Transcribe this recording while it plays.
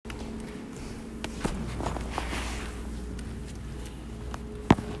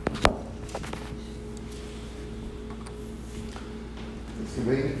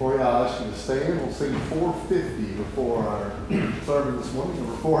for you. I'll ask you to stand. We'll sing 450 before our sermon this morning,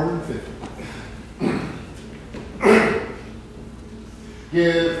 number 450.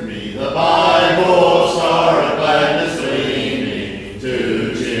 Give me the Bible, star of gladness gleaming,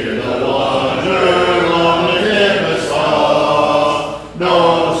 to cheer the wanderer long the tempest off.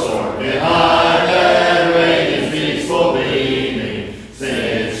 No storm behind that rain is peaceful beaming,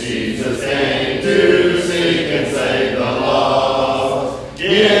 since Jesus came to seek and save the lost.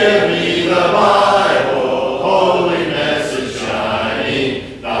 Give me the Bible, holy message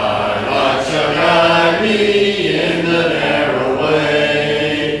shining, thy light shall guide me in the narrow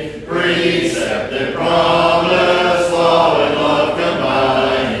way. Precept and promise, law and love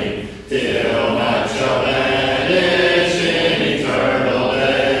combining, till night shall vanish in eternal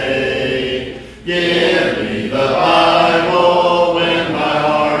day. Give me the Bible when my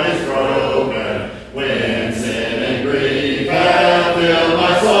heart is broken, when sin and grief have filled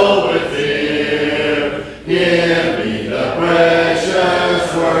my soul with fear. Give me the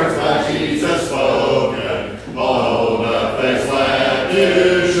precious words by Jesus spoken, hold up this lamp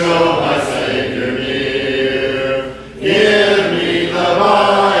to show my Savior near. Give me the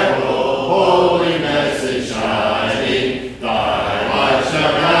Bible, holy message shining, thy light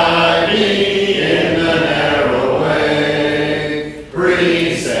shall guide me in the narrow way.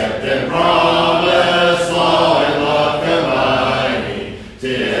 Precept and promise, law and love combining,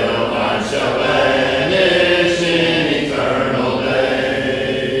 till night shall vanish in eternal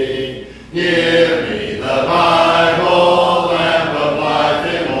day. Give me the Bible, lamp of life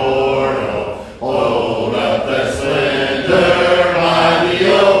immortal, hold up the splendor by the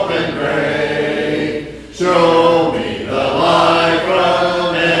open grave. Show me the light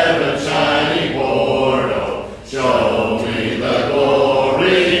from heaven's shining portal, show me the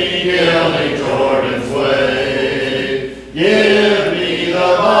glory gilding Jordan's wave. Give me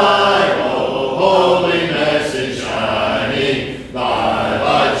the Bible, holy message shining, thy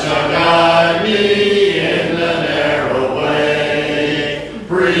light shall guide me in the narrow way.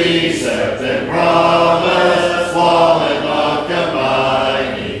 Precept and promise, law and love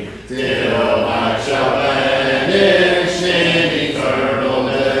combining, till night shall vanish in eternal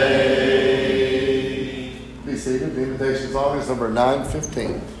day. Be seated. The invitation song is number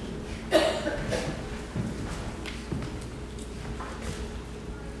 915.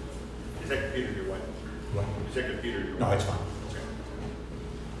 Is that computer your wife? What? Is that computer your wife? No, it's fine.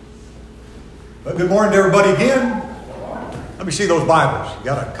 But good morning to everybody again. Let me see those Bibles. You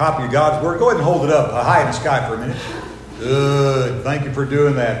got a copy of God's Word? Go ahead and hold it up high in the sky for a minute. Good. Thank you for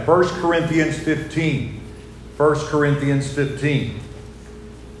doing that. 1 Corinthians 15. 1 Corinthians 15.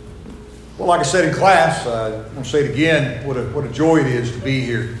 Well, like I said in class, I'm going to say it again, what a joy it is to be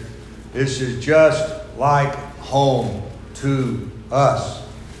here. This is just like home to us.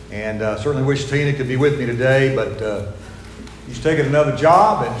 And certainly wish Tina could be with me today, but she's taking another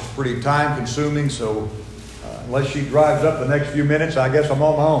job, and it's pretty time consuming, so unless she drives up the next few minutes, I guess I'm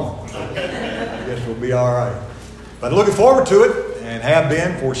on my own. I guess we'll be all right. But looking forward to it, and have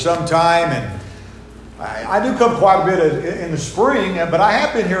been for some time, and I do come quite a bit in the spring, but I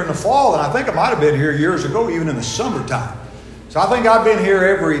have been here in the fall, and I think I might have been here years ago, even in the summertime. So I think I've been here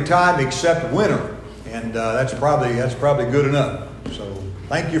every time except winter, and that's probably good enough. So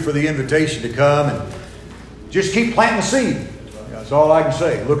thank you for the invitation to come, and just keep planting the seed. That's all I can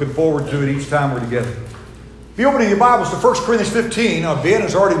say. Looking forward to it each time we're together. If you open your Bibles to 1 Corinthians 15, Ben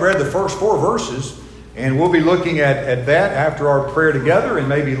has already read the first 4 verses, and we'll be looking at that after our prayer together, and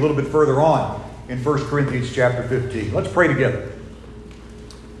maybe a little bit further on in 1 Corinthians chapter 15. Let's pray together.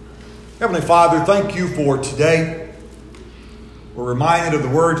 Heavenly Father, thank you for today. We're reminded of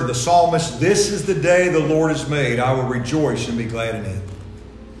the words of the psalmist, "This is the day the Lord has made. I will rejoice and be glad in it."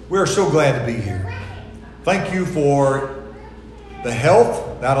 We are so glad to be here. Thank you for the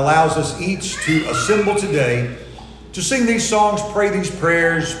health that allows us each to assemble today to sing these songs, pray these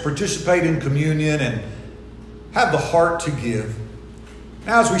prayers, participate in communion, and have the heart to give.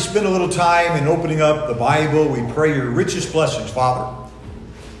 Now, as we spend a little time in opening up the Bible, we pray your richest blessings, Father,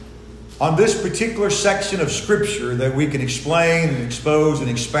 on this particular section of Scripture that we can explain and expose and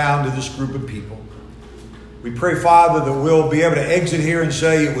expound to this group of people. We pray, Father, that we'll be able to exit here and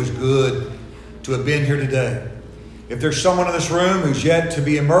say it was good to have been here today. If there's someone in this room who's yet to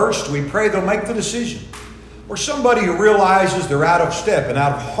be immersed, we pray they'll make the decision. Or somebody who realizes they're out of step and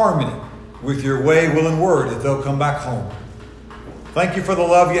out of harmony with your way, will, and word, that they'll come back home. Thank you for the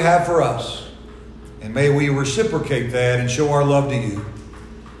love you have for us. And may we reciprocate that and show our love to you.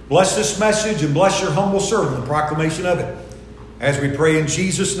 Bless this message and bless your humble servant in the proclamation of it. As we pray in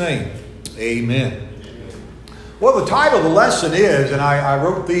Jesus' name, amen. Well, the title of the lesson is, and I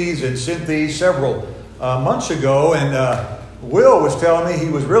wrote these and sent these several months ago, and Will was telling me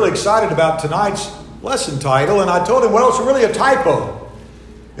he was really excited about tonight's lesson title, and I told him, well, it's really a typo.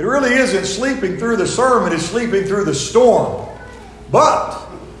 It really isn't sleeping through the sermon, it's sleeping through the storm. But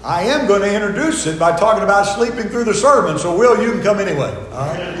I am going to introduce it by talking about sleeping through the sermon. So, Will, you can come anyway. All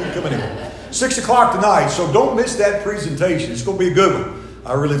right, you can come anyway. 6 o'clock tonight, so don't miss that presentation. It's going to be a good one,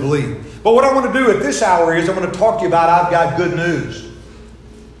 I really believe. But what I want to do at this hour is I'm going to talk to you about I've got good news.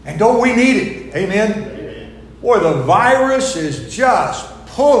 And don't we need it? Amen? Boy, the virus is just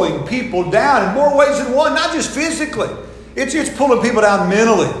pulling people down in more ways than one, not just physically. It's pulling people down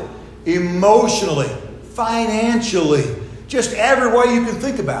mentally, emotionally, financially, just every way you can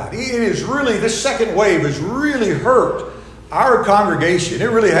think about. It is really, this second wave has really hurt our congregation. It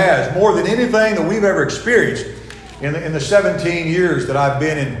really has, more than anything that we've ever experienced in the 17 years that I've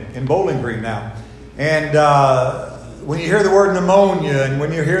been in Bowling Green now. And when you hear the word pneumonia, and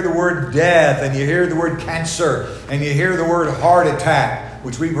when you hear the word death, and you hear the word cancer, and you hear the word heart attack,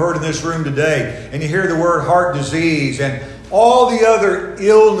 which we've heard in this room today, and you hear the word heart disease, and all the other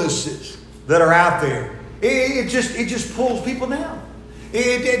illnesses that are out there, it just pulls people down.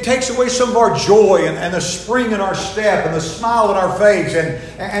 It takes away some of our joy and the spring in our step and the smile on our face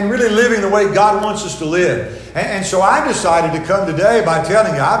and really living the way God wants us to live. And so I decided to come today by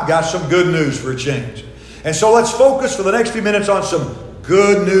telling you I've got some good news for a change. And so let's focus for the next few minutes on some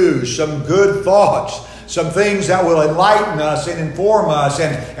good news, some good thoughts, some things that will enlighten us and inform us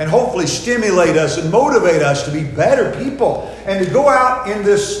and hopefully stimulate us and motivate us to be better people and to go out in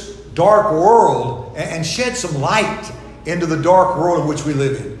this dark world and shed some light into the dark world in which we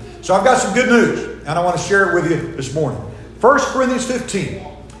live in. So I've got some good news, and I want to share it with you this morning. 1 Corinthians 15,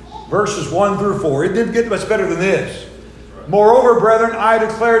 verses 1 through 4. It didn't get much better than this. Moreover, brethren, I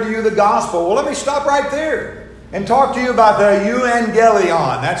declare to you the gospel. Well, let me stop right there and talk to you about the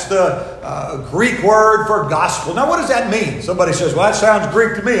euangelion. That's the Greek word for gospel. Now, what does that mean? Somebody says, well, that sounds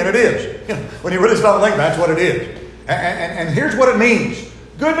Greek to me, and it is. When you really start thinking, that's what it is. And here's what it means.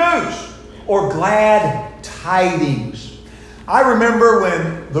 Good news, or glad tidings. I remember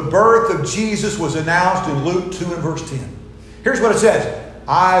when the birth of Jesus was announced in Luke 2 and verse 10. Here's what it says.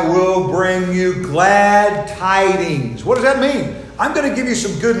 I will bring you glad tidings. What does that mean? I'm going to give you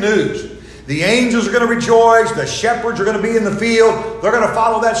some good news. The angels are going to rejoice. The shepherds are going to be in the field. They're going to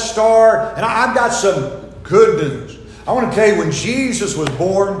follow that star. And I've got some good news. I want to tell you, when Jesus was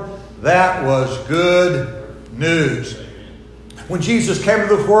born, that was good news. When Jesus came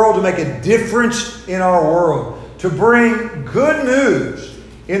to this world to make a difference in our world, to bring good news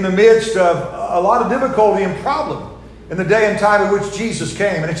in the midst of a lot of difficulty and problem in the day and time in which Jesus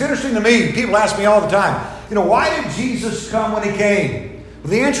came. And it's interesting to me, people ask me all the time, why did Jesus come when he came? Well,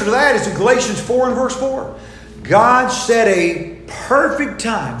 the answer to that is in Galatians 4 and verse 4. God set a perfect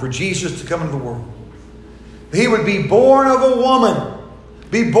time for Jesus to come into the world. He would be born of a woman,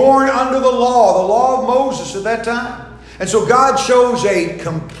 be born under the law of Moses at that time. And so God chose a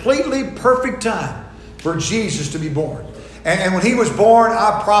completely perfect time for Jesus to be born. And when he was born,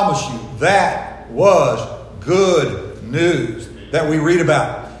 I promise you, that was good news that we read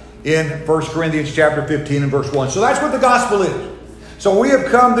about in 1 Corinthians chapter 15 and verse 1. So that's what the gospel is. So we have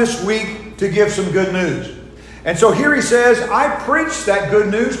come this week to give some good news. And so here he says, I preached that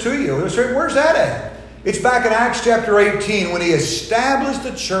good news to you. Where's that at? It's back in Acts chapter 18 when he established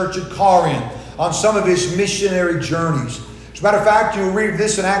the church at Corinth on some of his missionary journeys. As a matter of fact, you'll read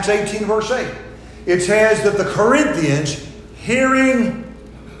this in Acts 18 verse 8. It says that the Corinthians, hearing,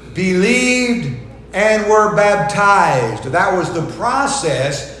 believed, and were baptized. That was the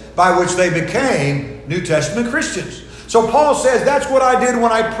process by which they became New Testament Christians. So Paul says, that's what I did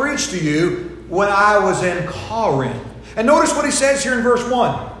when I preached to you when I was in Corinth. And notice what he says here in verse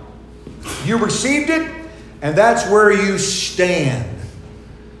 1. You received it, and that's where you stand.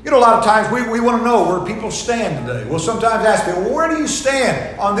 A lot of times we want to know where people stand today. We'll sometimes ask people, well, where do you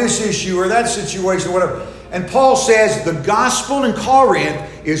stand on this issue or that situation or whatever? And Paul says the gospel in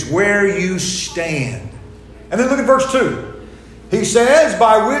Corinth is where you stand. And then look at verse 2. He says,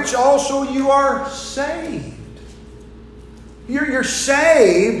 by which also you are saved. You're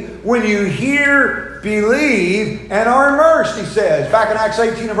saved when you hear, believe, and are immersed, he says. Back in Acts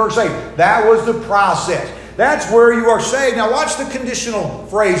 18 and verse 8. That was the process. That's where you are saved. Now watch the conditional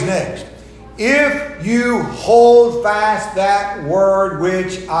phrase next. If you hold fast that word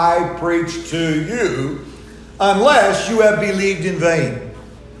which I preach to you, unless you have believed in vain.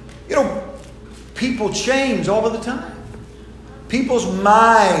 People change all of the time. People's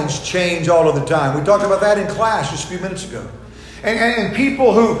minds change all of the time. We talked about that in class just a few minutes ago. And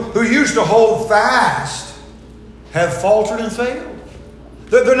people who used to hold fast have faltered and failed.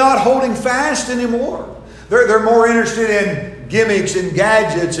 They're not holding fast anymore. They're more interested in gimmicks and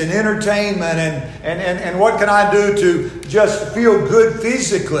gadgets and entertainment and what can I do to just feel good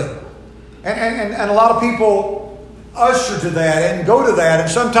physically. And a lot of people usher to that and go to that. And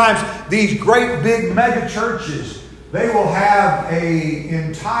sometimes these great big mega churches, they will have an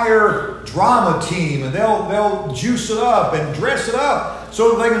entire drama team and they'll juice it up and dress it up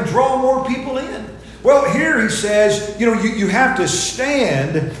so that they can draw more people in. Well, here he says, you have to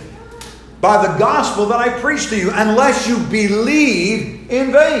stand by the gospel that I preach to you unless you believe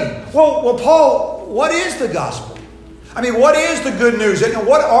in vain. Well, Paul, what is the gospel? I mean, what is the good news? And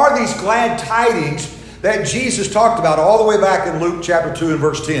what are these glad tidings that Jesus talked about all the way back in Luke chapter 2 and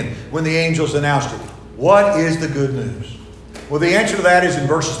verse 10 when the angels announced it? What is the good news? Well, the answer to that is in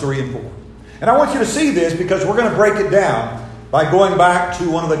verses 3 and 4. And I want you to see this because we're going to break it down by going back to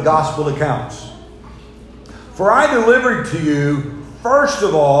one of the gospel accounts. For I delivered to you, first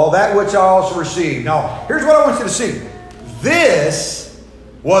of all, that which I also received. Now, here's what I want you to see. This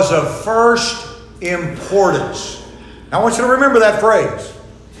was of first importance. Now, I want you to remember that phrase.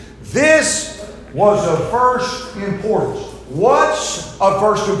 This was of first importance. What's of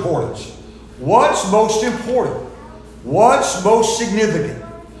first importance? What's most important? What's most significant?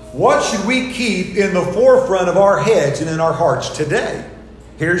 What should we keep in the forefront of our heads and in our hearts today?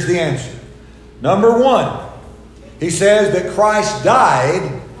 Here's the answer. Number one, he says that Christ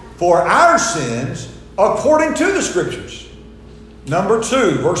died for our sins according to the Scriptures. Number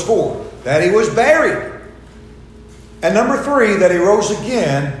 2, verse 4, that he was buried. And number 3, that he rose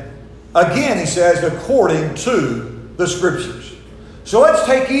again. Again, he says, according to the Scriptures. So let's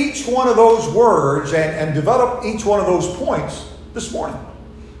take each one of those words and develop each one of those points this morning.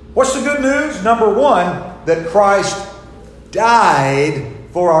 What's the good news? Number 1, that Christ died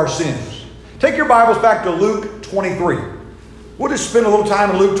for our sins. Take your Bibles back to Luke 23. We'll just spend a little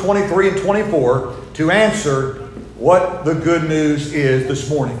time in Luke 23 and 24 to answer what the good news is this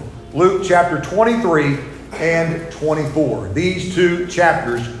morning. Luke chapter 23 and 24. These two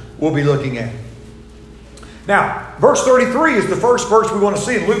chapters we'll be looking at. Now, verse 33 is the first verse we want to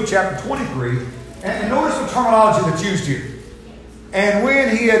see in Luke chapter 23. And notice the terminology that's used here. And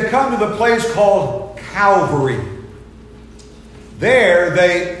when he had come to the place called Calvary, there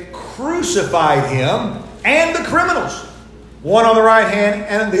they crucified him and the criminals, one on the right hand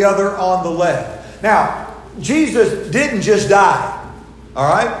and the other on the left. Now, Jesus didn't just die, all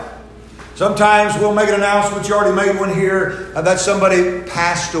right? Sometimes we'll make an announcement, you already made one here, that somebody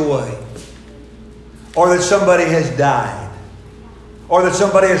passed away, or that somebody has died, or that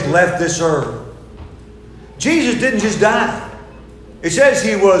somebody has left this earth. Jesus didn't just die. It says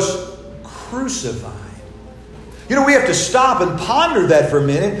he was crucified. We have to stop and ponder that for a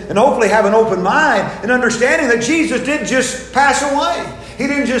minute and hopefully have an open mind and understanding that Jesus didn't just pass away. He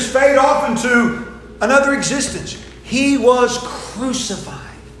didn't just fade off into another existence. He was crucified.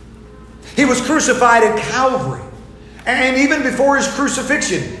 He was crucified at Calvary. And even before his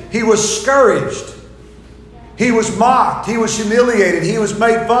crucifixion, he was scourged. He was mocked. He was humiliated. He was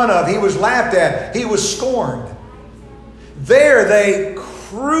made fun of. He was laughed at. He was scorned. There they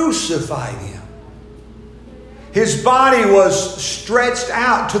crucified him. His body was stretched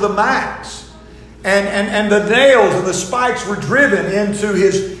out to the max. And the nails and the spikes were driven into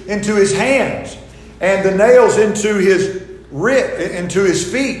his hands. And the nails into his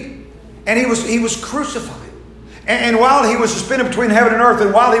feet. And he was crucified. And while he was suspended between heaven and earth,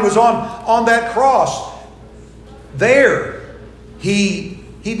 and while he was on that cross, there he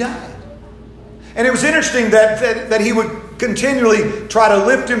died. And it was interesting that he would continually try to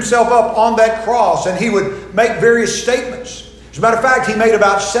lift himself up on that cross, and he would make various statements. As a matter of fact, he made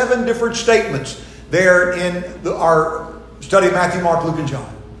about 7 different statements there in our study of Matthew, Mark, Luke, and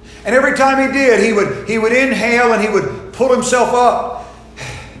John. And every time he did, he would inhale and he would pull himself up,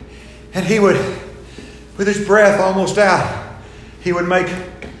 and he would, with his breath almost out, he would make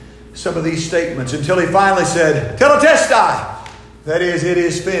some of these statements until he finally said, "Tetelestai." That is, it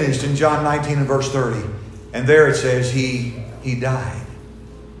is finished, in John 19 and verse 30. And there it says he died.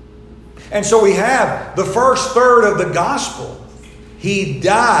 And so we have the first third of the gospel. He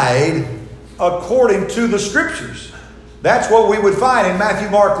died according to the Scriptures. That's what we would find in Matthew,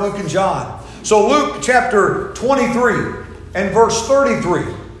 Mark, Luke, and John. So Luke chapter 23 and verse 33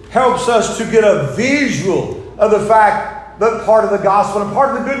 helps us to get a visual of the fact that part of the gospel and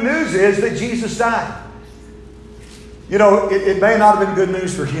part of the good news is that Jesus died. It may not have been good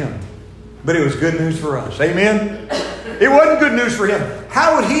news for him, but it was good news for us. Amen? It wasn't good news for him.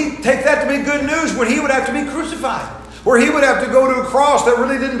 How would he take that to be good news when he would have to be crucified? Where he would have to go to a cross that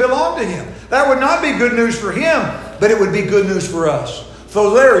really didn't belong to him? That would not be good news for him. but it would be good news for us.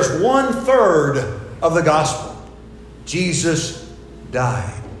 So there is 1/3 of the gospel. Jesus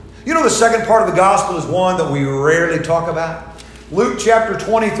died. You know, the second part of the gospel is one that we rarely talk about. Luke chapter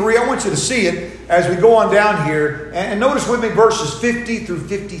 23. I want you to see it as we go on down here. And notice with me verses 50 through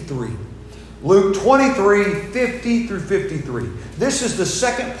 53. Luke 23, 50 through 53. This is the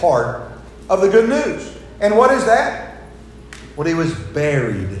second part of the good news. And what is that? Well, he was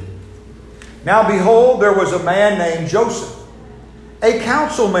buried. Now behold, there was a man named Joseph, a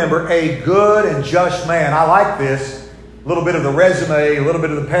council member, a good and just man. I like this. A little bit of the resume, a little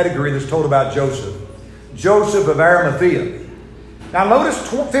bit of the pedigree that's told about Joseph. Joseph of Arimathea. Now notice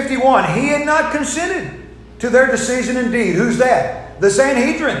 51. He had not consented to their decision indeed. Who's that? The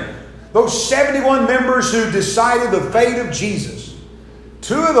Sanhedrin. Those 71 members who decided the fate of Jesus.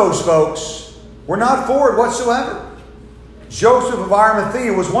 2 of those folks were not for it whatsoever. Joseph of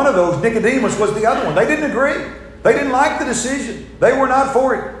Arimathea was one of those. Nicodemus was the other one. They didn't agree. They didn't like the decision. They were not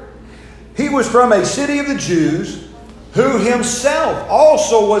for it. He was from a city of the Jews, who himself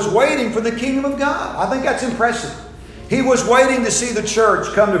also was waiting for the kingdom of God. I think that's impressive. He was waiting to see the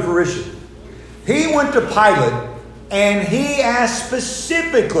church come to fruition. He went to Pilate and he asked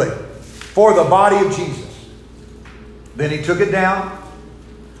specifically for the body of Jesus. Then he took it down,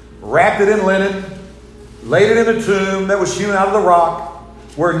 wrapped it in linen, laid it in a tomb that was hewn out of the rock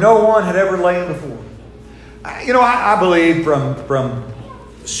where no one had ever lain before. You know, I believe from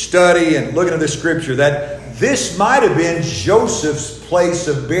study and looking at the scripture that this might have been Joseph's place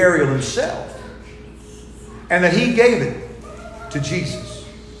of burial himself. And that he gave it to Jesus.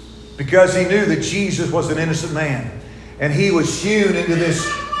 Because he knew that Jesus was an innocent man. And he was hewn into this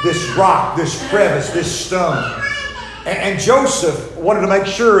rock, this crevice, this stone. And Joseph wanted to make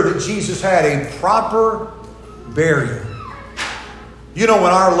sure that Jesus had a proper burial. You know,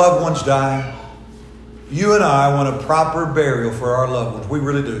 when our loved ones die, you and I want a proper burial for our loved ones. We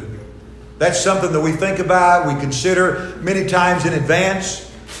really do. That's something that we think about, we consider many times in advance.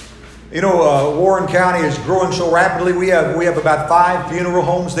 You know, Warren County is growing so rapidly. We have about 5 funeral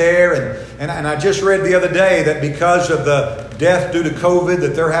homes there. And I just read the other day that because of the death due to COVID,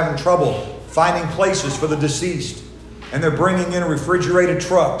 that they're having trouble finding places for the deceased. And they're bringing in refrigerated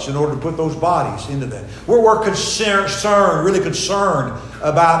trucks in order to put those bodies into that. We're concerned, really concerned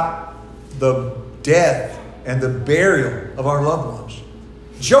about the death and the burial of our loved ones.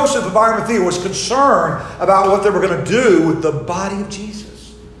 Joseph of Arimathea was concerned about what they were going to do with the body of Jesus.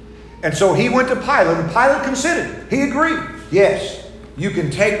 And so he went to Pilate, and Pilate consented. He agreed. Yes, you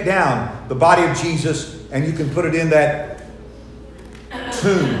can take down the body of Jesus and you can put it in that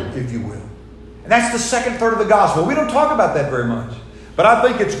tomb, if you will. And that's the second third of the gospel. We don't talk about that very much. But I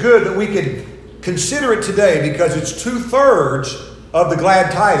think it's good that we can consider it today because it's 2/3 of the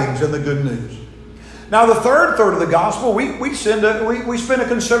glad tidings and the good news. Now, the third third of the gospel, we spend a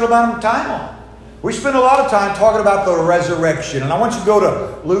considerable amount of time on. We spend a lot of time talking about the resurrection. And I want you to go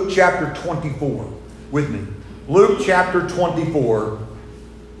to Luke chapter 24 with me. Luke chapter 24.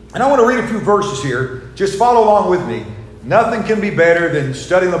 And I want to read a few verses here. Just follow along with me. Nothing can be better than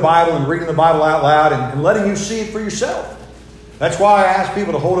studying the Bible and reading the Bible out loud and letting you see it for yourself. That's why I ask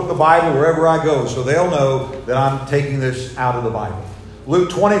people to hold up the Bible wherever I go so they'll know that I'm taking this out of the Bible.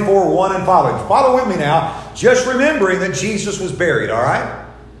 Luke 24, 1 and following. Follow with me now, just remembering that Jesus was buried, all right?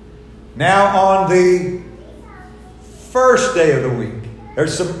 Now on the first day of the week,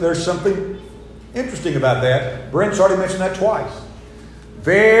 there's something interesting about that. Brent's already mentioned that twice.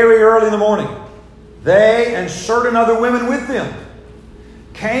 Very early in the morning, they and certain other women with them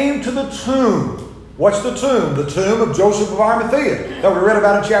came to the tomb. What's the tomb? The tomb of Joseph of Arimathea that we read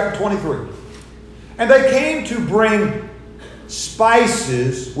about in chapter 23. And they came to bring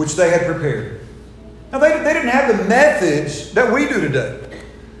spices which they had prepared. Now they didn't have the methods that we do today.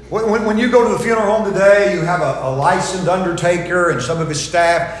 When you go to the funeral home today, you have a licensed undertaker and some of his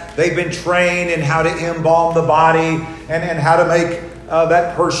staff. They've been trained in how to embalm the body and how to make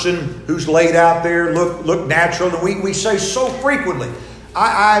that person who's laid out there look natural. And we say so frequently.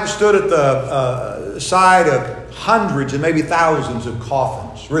 I've stood at the side of hundreds and maybe thousands of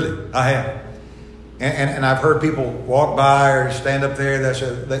coffins. Really, I have. And I've heard people walk by or stand up there.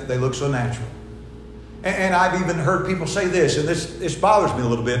 They look so natural. And I've even heard people say this, and this bothers me a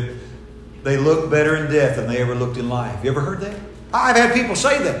little bit. They look better in death than they ever looked in life. You ever heard that? I've had people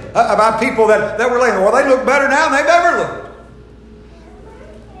say that about people that were laying there. Well, they look better now than they've ever looked.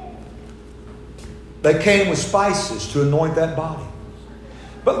 They came with spices to anoint that body.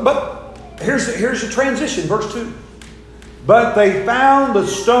 But here's the transition, verse 2. But they found the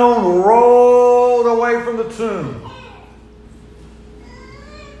stone rolled away from the tomb.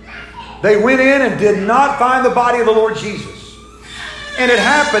 They went in and did not find the body of the Lord Jesus. And it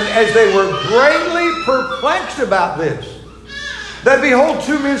happened as they were greatly perplexed about this, that behold,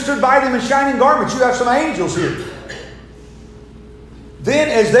 two men stood by them in shining garments. You have some angels here. Then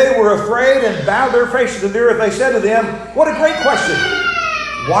as they were afraid and bowed their faces to the earth, they said to them, what a great question.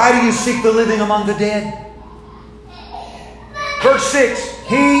 Why do you seek the living among the dead? Verse 6,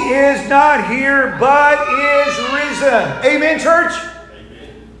 He is not here, but is risen. Amen, church?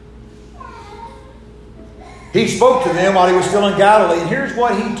 He spoke to them while He was still in Galilee. And here's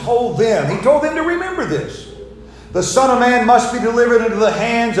what He told them. He told them to remember this. The Son of Man must be delivered into the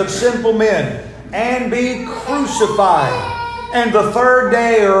hands of sinful men and be crucified, and the third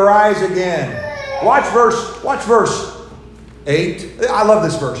day arise again. Watch verse 8. I love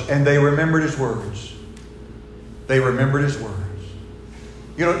this verse. And they remembered His words. They remembered His words.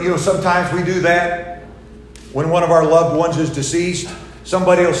 You know, sometimes we do that when one of our loved ones is deceased.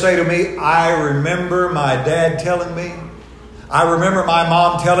 Somebody will say to me, I remember my dad telling me. I remember my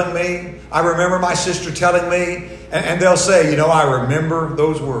mom telling me. I remember my sister telling me. And they'll say, I remember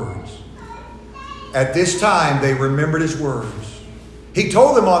those words. At this time, they remembered His words. He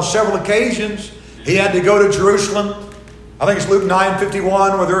told them on several occasions He had to go to Jerusalem. I think it's Luke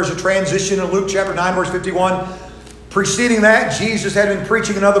 9:51, where there is a transition in Luke chapter 9, verse 51. Preceding that, Jesus had been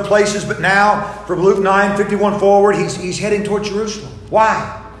preaching in other places, but now, from Luke 9:51 forward, he's heading toward Jerusalem.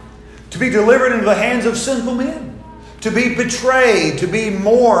 Why? To be delivered into the hands of sinful men. To be betrayed, to be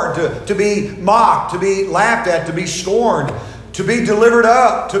mourned, to be mocked, to be laughed at, to be scorned, to be delivered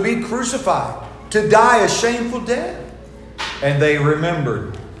up, to be crucified, to die a shameful death. And they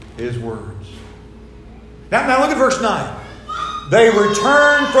remembered His words. Now look at verse 9. They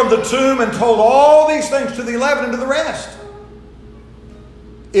returned from the tomb and told all these things to the 11 and to the rest.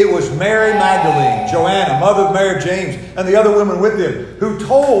 It was Mary Magdalene, Joanna, mother of Mary, James, and the other women with them, who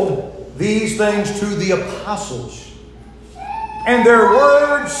told these things to the apostles. And their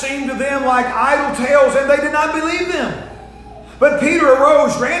words seemed to them like idle tales, and they did not believe them. But Peter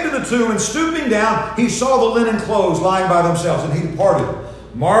arose, ran to the tomb, and stooping down, he saw the linen clothes lying by themselves, and he departed,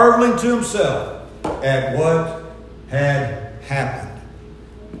 marveling to himself at what had happened.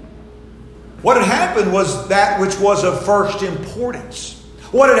 What had happened was that which was of first importance.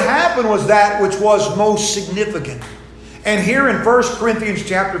 What had happened was that which was most significant. And here in 1 Corinthians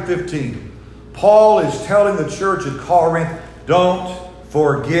chapter 15, Paul is telling the church at Corinth, don't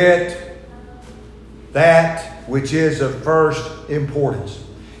forget that which is of first importance.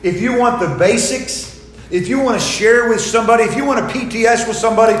 If you want the basics, if you want to share with somebody, if you want to PTS with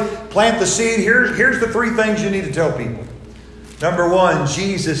somebody, plant the seed, here's the three things you need to tell people. Number one,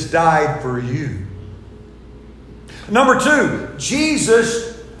 Jesus died for you. Number two,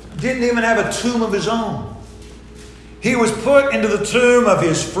 Jesus didn't even have a tomb of His own. He was put into the tomb of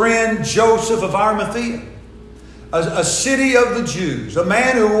His friend Joseph of Arimathea, a city of the Jews, a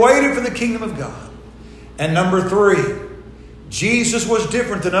man who waited for the kingdom of God. And number three, Jesus was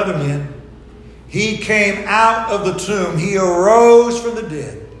different than other men. He came out of the tomb. He arose from the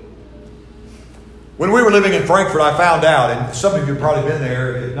dead. When we were living in Frankfurt, I found out, and some of you have probably been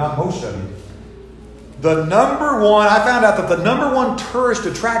there, not most of you, I found out that the number one tourist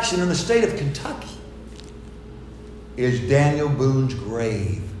attraction in the state of Kentucky is Daniel Boone's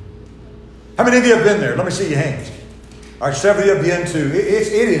grave. How many of you have been there? Let me see your hands. All right, several of you have been too.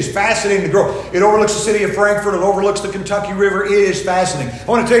 It is fascinating to go. It overlooks the city of Frankfurt. It overlooks the Kentucky River. It is fascinating. I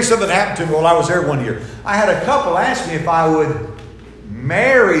want to tell you something that happened to me while I was there one year. I had a couple ask me if I would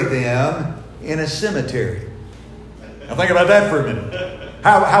marry them in a cemetery. Now think about that for a minute.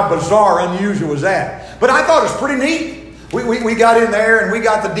 How bizarre, unusual was that? But I thought it was pretty neat. We got in there and we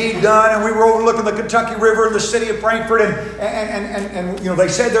got the deed done, and we were overlooking the Kentucky River and the city of Frankfurt, and they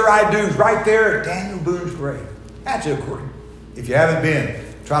said their I do's right there at Daniel Boone's grave. That's a great. If you haven't been,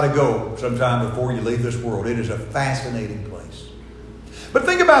 try to go sometime before you leave this world. It is a fascinating place. But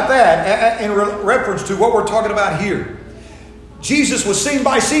think about that in reference to what we're talking about here. Jesus was seen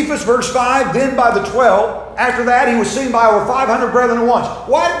by Cephas, verse 5, then by the 12. After that, He was seen by over 500 brethren at once.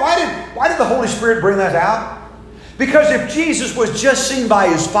 Why did the Holy Spirit bring that out? Because if Jesus was just seen by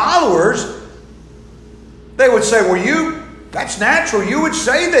His followers, they would say, well, that's natural. You would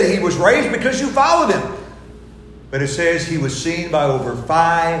say that He was raised because you followed Him. But it says He was seen by over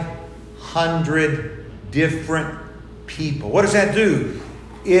 500 different people. What does that do?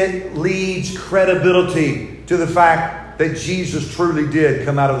 It leads credibility to the fact that Jesus truly did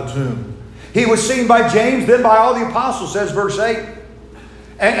come out of the tomb. He was seen by James, then by all the apostles, says verse 8.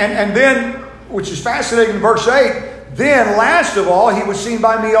 And then, which is fascinating in verse 8, then last of all, He was seen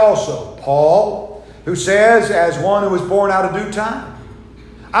by me also. Paul, who says, as one who was born out of due time.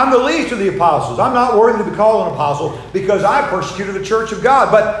 I'm the least of the apostles. I'm not worthy to be called an apostle because I persecuted the church of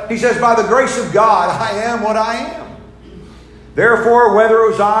God. But he says, by the grace of God, I am what I am. Therefore, whether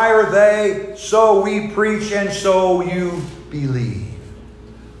it was I or they, so we preach and so you believe.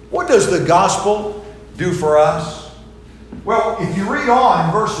 What does the gospel do for us? Well, if you read on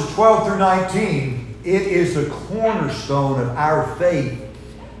in verses 12 through 19, it is the cornerstone of our faith.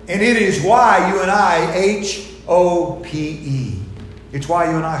 And it is why you and I, H-O-P-E. It's why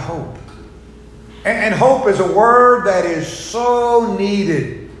you and I hope. And hope is a word that is so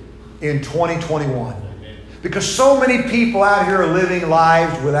needed in 2021. Because so many people out here are living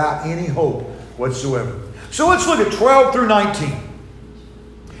lives without any hope whatsoever. So let's look at 12 through 19.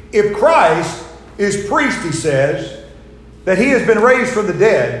 If Christ is preached, he says, that he has been raised from the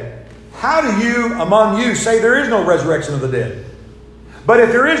dead, how do you among you say there is no resurrection of the dead? But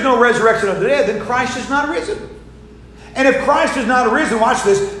if there is no resurrection of the dead, then Christ is not risen. And if Christ is not risen, watch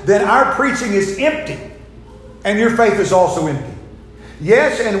this, then our preaching is empty, and your faith is also empty.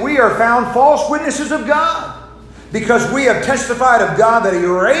 Yes, and we are found false witnesses of God, because we have testified of God that he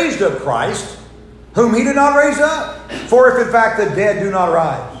raised up Christ, whom he did not raise up. For if in fact the dead do not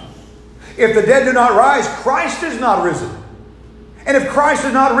rise, if the dead do not rise, Christ is not risen. And if Christ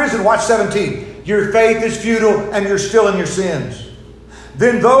is not risen, watch 17, your faith is futile and you're still in your sins.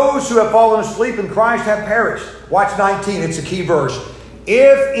 Then those who have fallen asleep in Christ have perished. Watch 19, it's a key verse.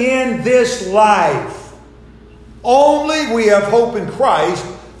 If in this life only we have hope in Christ,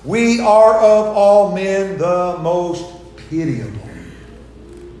 we are of all men the most pitiable.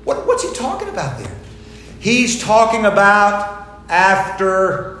 What's he talking about there? He's talking about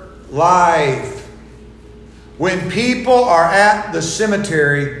afterlife. When people are at the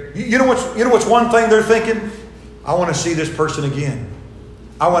cemetery, you know what's one thing they're thinking? I want to see this person again.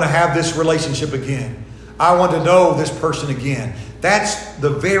 I want to have this relationship again. I want to know this person again. That's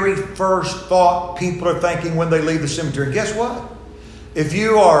the very first thought people are thinking when they leave the cemetery. And guess what? If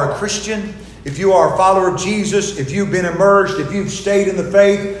you are a Christian, if you are a follower of Jesus, if you've been immersed, if you've stayed in the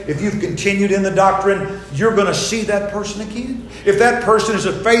faith, if you've continued in the doctrine, you're going to see that person again. If that person is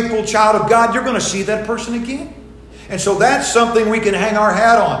a faithful child of God, you're going to see that person again. And so that's something we can hang our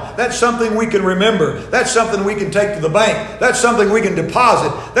hat on. That's something we can remember. That's something we can take to the bank. That's something we can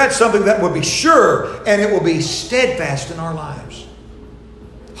deposit. That's something that will be sure and it will be steadfast in our lives.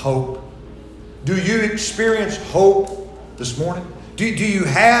 Hope. Do you experience hope this morning? Do you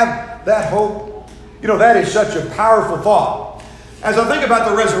have that hope? You know, that is such a powerful thought. As I think about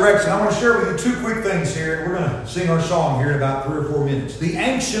the resurrection, I want to share with you two quick things here. We're going to sing our song here in about 3 or 4 minutes. The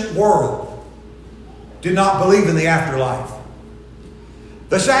ancient world did not believe in the afterlife.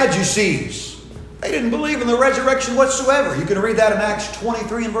 The Sadducees, they didn't believe in the resurrection whatsoever. You can read that in Acts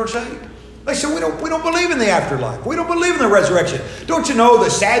 23 and verse 8. They said, we don't believe in the afterlife. We don't believe in the resurrection. Don't you know the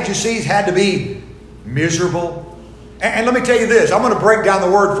Sadducees had to be miserable? And let me tell you this. I'm going to break down the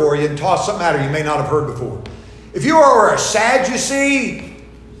word for you and toss something out you may not have heard before. If you are a Sadducee,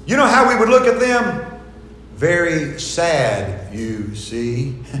 you know how we would look at them? Very sad, you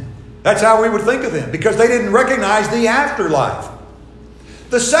see. That's how we would think of them, because they didn't recognize the afterlife.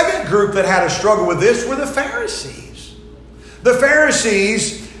 The second group that had a struggle with this were the Pharisees. The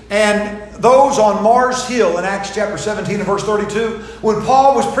Pharisees and those on Mars Hill in Acts chapter 17 and verse 32, when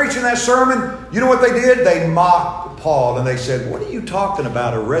Paul was preaching that sermon, you know what they did? They mocked Paul and they said, what are you talking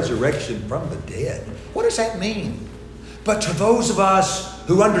about, a resurrection from the dead? What does that mean? But to those of us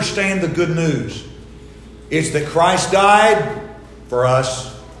who understand the good news, it's that Christ died for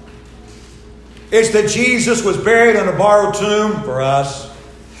us. It's that Jesus was buried in a borrowed tomb for us.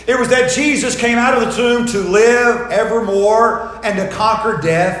 It was that Jesus came out of the tomb to live evermore and to conquer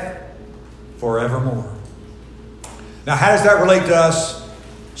death forevermore. Now, how does that relate to us?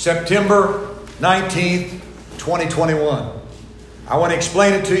 September 19th, 2021. I want to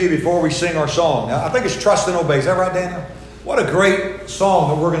explain it to you before we sing our song. Now, I think it's Trust and Obey. Is that right, Daniel? What a great song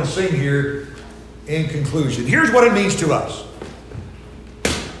that we're going to sing here in conclusion. Here's what it means to us.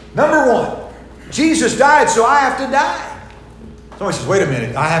 Number one, Jesus died, so I have to die. Somebody says, wait a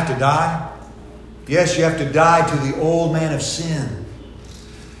minute, I have to die? Yes, you have to die to the old man of sin.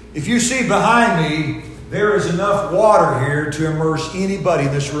 If you see behind me, there is enough water here to immerse anybody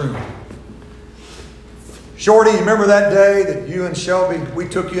in this room. Shorty, you remember that day that you and Shelby, we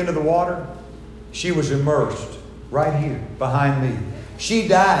took you into the water? She was immersed right here behind me. She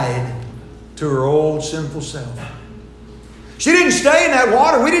died to her old sinful self. She didn't stay in that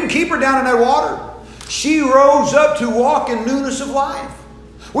water. We didn't keep her down in that water. She rose up to walk in newness of life.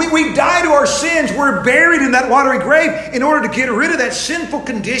 We die to our sins. We're buried in that watery grave in order to get rid of that sinful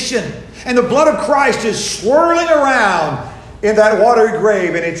condition. And the blood of Christ is swirling around, in that watery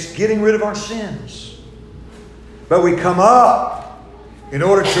grave, and it's getting rid of our sins. But we come up in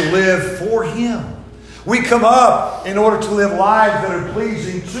order to live for Him. We come up in order to live lives that are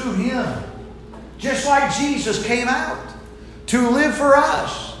pleasing to Him. Just like Jesus came out to live for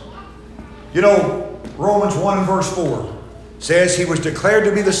us. You know, Romans 1 and verse 4 says He was declared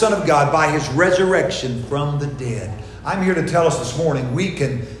to be the Son of God by His resurrection from the dead. I'm here to tell us this morning we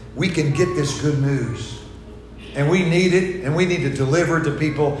can get this good news. And we need it, and we need to deliver it to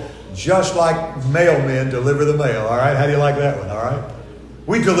people just like mailmen deliver the mail. All right? How do you like that one? All right?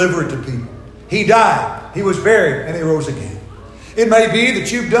 We deliver it to people. He died, He was buried, and He rose again. It may be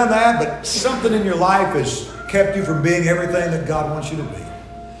that you've done that, but something in your life has kept you from being everything that God wants you to be.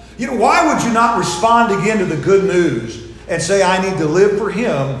 You know, why would you not respond again to the good news and say, I need to live for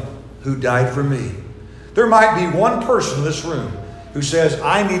Him who died for me? There might be one person in this room who says,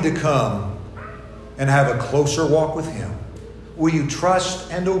 I need to come and have a closer walk with Him. Will you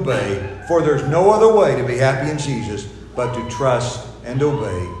trust and obey? For there's no other way to be happy in Jesus but to trust and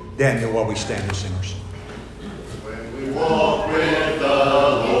obey. Daniel, while we stand and sing our song. When we walk with the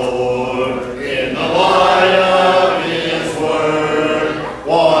Lord in the light of His word,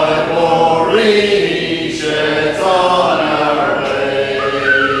 what a glory He sheds on our way.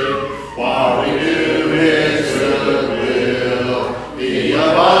 While we do His good will, He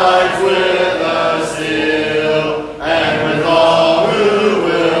abides with us still, and with all who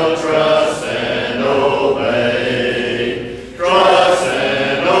will trust and obey. Trust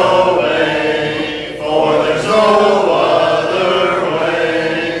and obey, for there's no other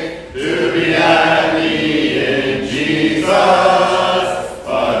way to be happy in Jesus,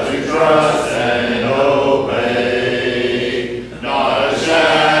 but to trust and obey. Not a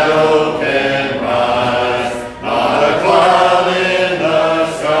shadow can rise, not a cloud in the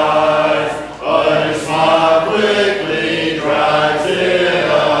skies, but His smile quickly drives it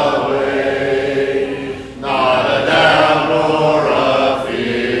away. Not a doubt nor a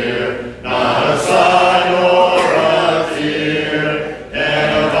fear, not a sigh nor a tear, can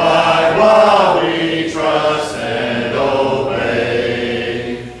abide while we trust and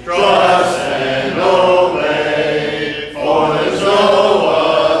obey. Trust and obey, for there's no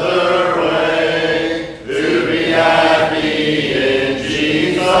other way to be happy in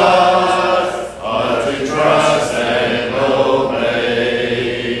Jesus.